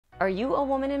Are you a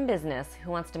woman in business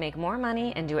who wants to make more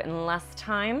money and do it in less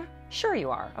time? Sure you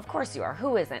are. Of course you are.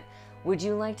 Who isn't? Would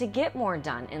you like to get more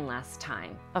done in less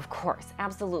time? Of course,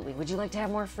 absolutely. Would you like to have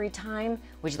more free time?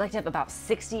 Would you like to have about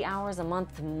 60 hours a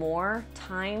month more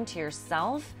time to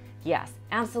yourself? Yes,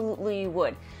 absolutely you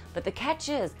would. But the catch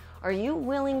is, are you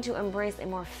willing to embrace a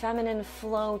more feminine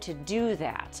flow to do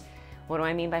that? What do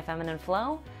I mean by feminine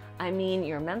flow? I mean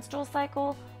your menstrual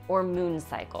cycle or moon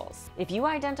cycles. If you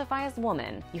identify as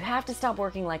woman, you have to stop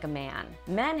working like a man.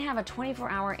 Men have a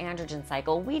 24-hour androgen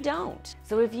cycle, we don't.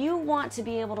 So if you want to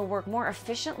be able to work more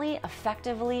efficiently,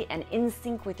 effectively, and in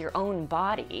sync with your own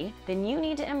body, then you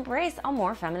need to embrace a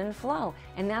more feminine flow.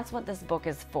 And that's what this book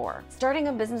is for. Starting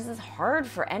a business is hard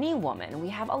for any woman. We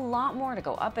have a lot more to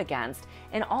go up against,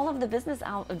 and all of the business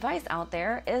advice out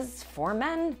there is for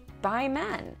men, by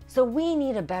men. So we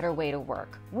need a better way to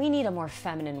work. We need a more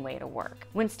feminine way to work.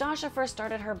 When Stasha first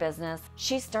started her business,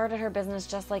 she started her business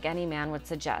just like any man would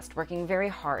suggest, working very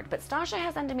hard. But Stasha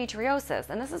has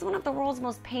endometriosis, and this is one of the world's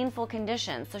most painful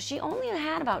conditions. So she only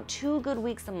had about 2 good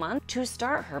weeks a month to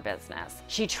start her business.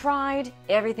 She tried,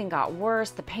 everything got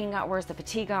worse, the pain got worse, the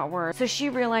fatigue got worse. So she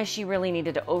realized she really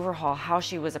needed to overhaul how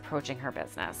she was approaching her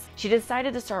business. She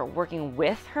decided to start working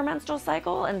with her menstrual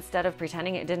cycle instead of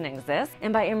pretending it didn't exist.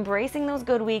 And by embracing those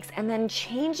good weeks and then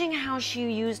changing how she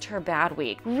used her bad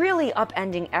week, really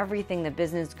upending everything the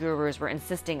business gurus were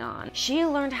insisting on. She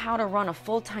learned how to run a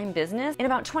full-time business in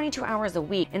about 22 hours a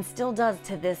week and still does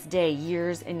to this day,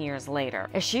 years and years later.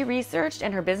 As she researched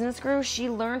and her business grew, she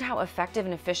learned how effective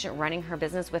and efficient running her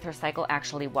business with her cycle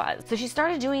actually was. So she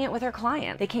started doing it with her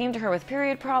clients. They came to her with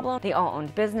period problems, they all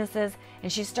owned businesses,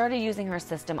 and she started using her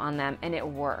system on them, and it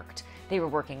worked. They were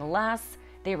working less,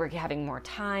 they were having more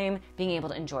time, being able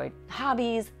to enjoy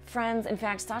hobbies, friends. In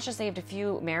fact, Stasha saved a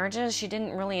few marriages she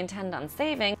didn't really intend on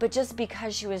saving, but just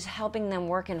because she was helping them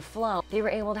work and flow, they were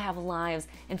able to have lives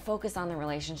and focus on the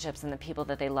relationships and the people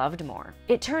that they loved more.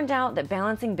 It turned out that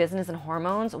balancing business and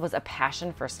hormones was a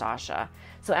passion for Stasha.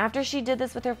 So after she did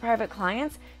this with her private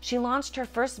clients, she launched her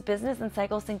first business and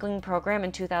cycle syncing program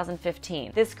in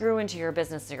 2015. This grew into Your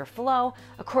Business, Your Flow.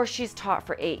 Of course, she's taught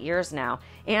for 8 years now,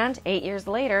 and 8 years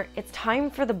later, it's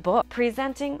time for the book,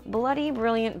 Presenting Bloody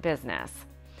Brilliant Business.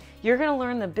 You're going to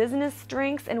learn the business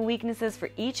strengths and weaknesses for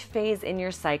each phase in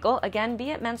your cycle, again, be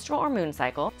it menstrual or moon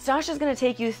cycle. Stasha's going to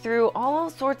take you through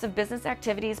all sorts of business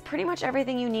activities, pretty much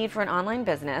everything you need for an online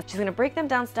business. She's going to break them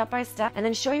down step by step and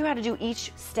then show you how to do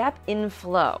each step in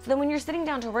flow. So then when you're sitting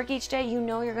down to work each day, you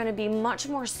know you're going to be much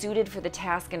more suited for the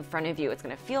task in front of you. It's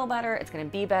going to feel better. It's going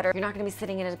to be better. You're not going to be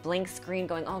sitting in a blank screen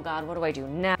going, oh God, what do I do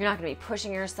now? You're not going to be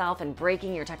pushing yourself and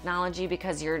breaking your technology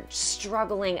because you're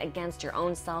struggling against your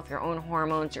own self, your own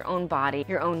hormones, your own body,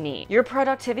 your own need. Your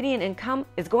productivity and income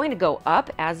is going to go up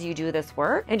as you do this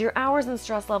work, and your hours and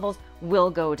stress levels will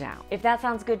go down. If that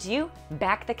sounds good to you,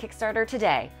 back the Kickstarter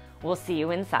today. We'll see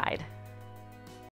you inside.